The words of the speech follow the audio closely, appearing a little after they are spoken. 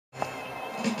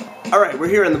Alright, we're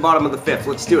here in the bottom of the 5th.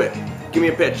 Let's do it. Give me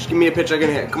a pitch. Give me a pitch I can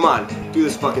hit. Come on. Do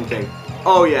this fucking thing.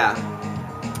 Oh, yeah.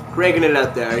 Cranking it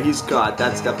out there. He's caught.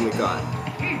 That's definitely caught.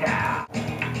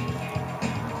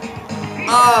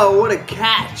 Oh, what a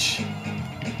catch.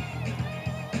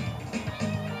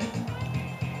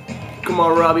 Come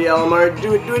on, Robbie Alomar.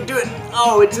 Do it, do it, do it.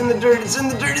 Oh, it's in the dirt. It's in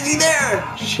the dirt. Is he there?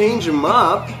 Change him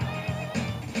up.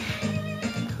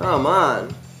 Come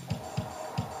on.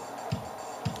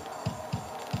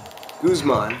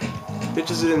 Guzman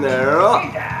pitches it in there. Oh,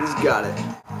 he's got it.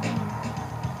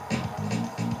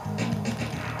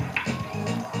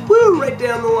 Woo, right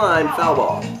down the line. Foul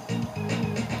ball.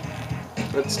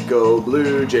 Let's go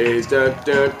Blue Jays. Dun,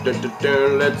 dun, dun, dun,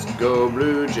 dun. Let's go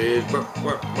Blue Jays.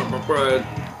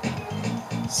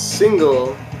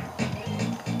 Single.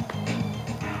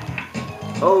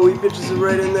 Oh, he pitches it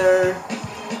right in there.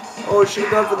 Oh, should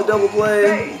have gone for the double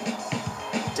play.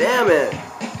 Damn it.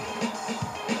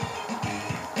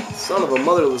 Son of a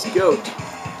motherless goat.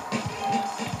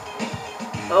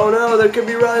 Oh no, there could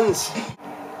be runs.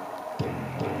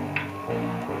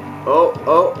 Oh,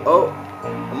 oh, oh.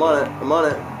 I'm on it, I'm on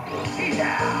it.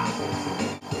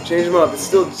 Change him up. It's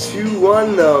still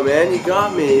 2-1 though, man. You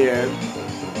got me here.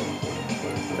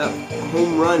 That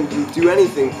home run didn't do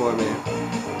anything for me.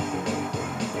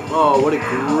 Oh, what a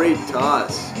great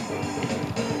toss.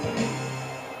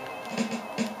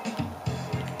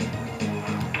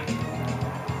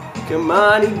 Come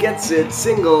on, he gets it.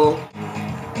 Single.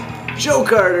 Joe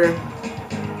Carter.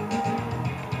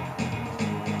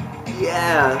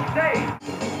 Yeah.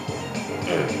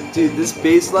 Dude, this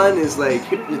baseline is like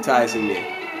hypnotizing me.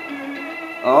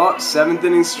 Oh, 7th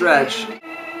inning stretch.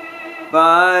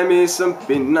 Buy me some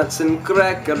peanuts and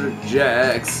cracker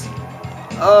jacks.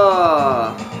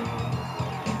 Oh.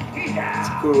 It's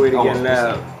a cool way to get it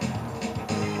out.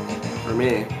 For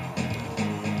me.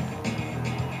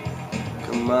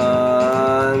 Come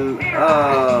on.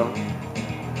 Oh.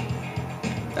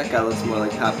 That guy looks more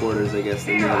like half orders, I guess,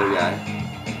 than the other guy.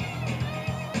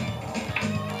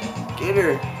 Get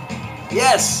her.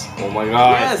 Yes! Oh my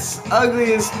god. Yes!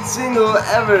 Ugliest single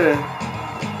ever.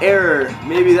 Error.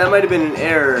 Maybe that might have been an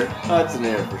error. Oh, that's an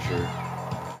error for sure.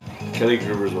 Kelly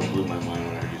Gruber's what blew my mind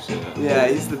when I heard you say that. Yeah,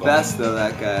 he's the best though,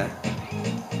 that guy.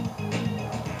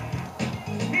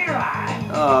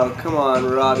 Oh, come on,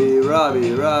 Robbie. He's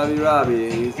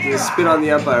gonna spit on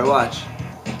the umpire, watch.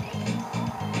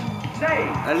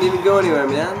 I didn't even go anywhere,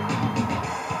 man.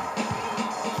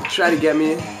 Try to get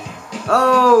me.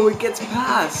 Oh, it gets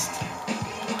past.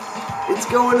 It's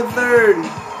going to 3rd.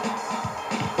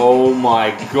 Oh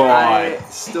my god. I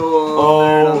stole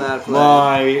 3rd on that play.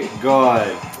 Oh my god.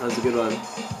 That was a good one.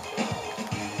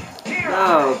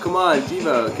 No, come on,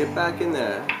 Devo, get back in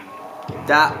there.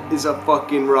 That is a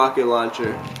fucking rocket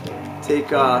launcher.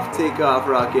 Take off,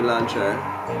 rocket launcher.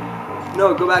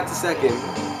 No, go back to 2nd.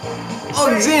 Oh,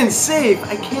 he's in, safe.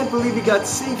 I can't believe he got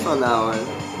safe on that one.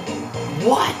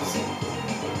 What?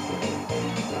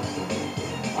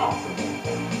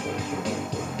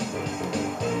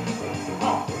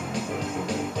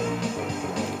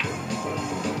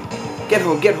 Get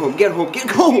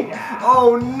home.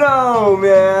 Oh no,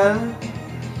 man.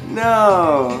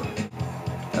 No.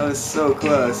 That was so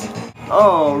close.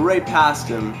 Oh, right past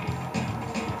him.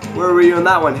 Where were you on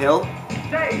that one, Hill?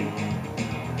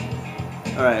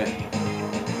 Alright.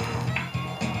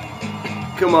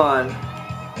 Come on,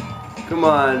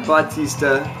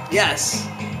 Bautista. Yes.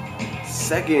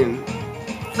 2nd.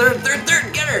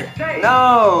 3rd, get her.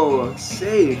 No,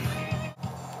 safe.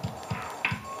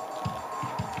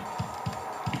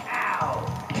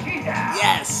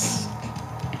 Yes!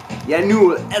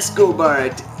 Yanul Escobar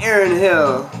to Aaron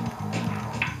Hill.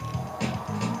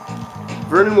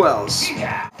 Vernon Wells.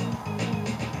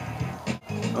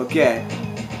 Okay.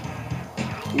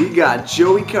 We got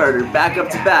Joey Carter back up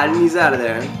to bat and he's out of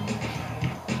there.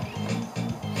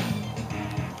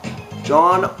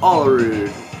 John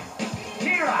Olerud,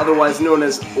 otherwise known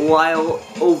as Lyle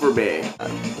Overbay.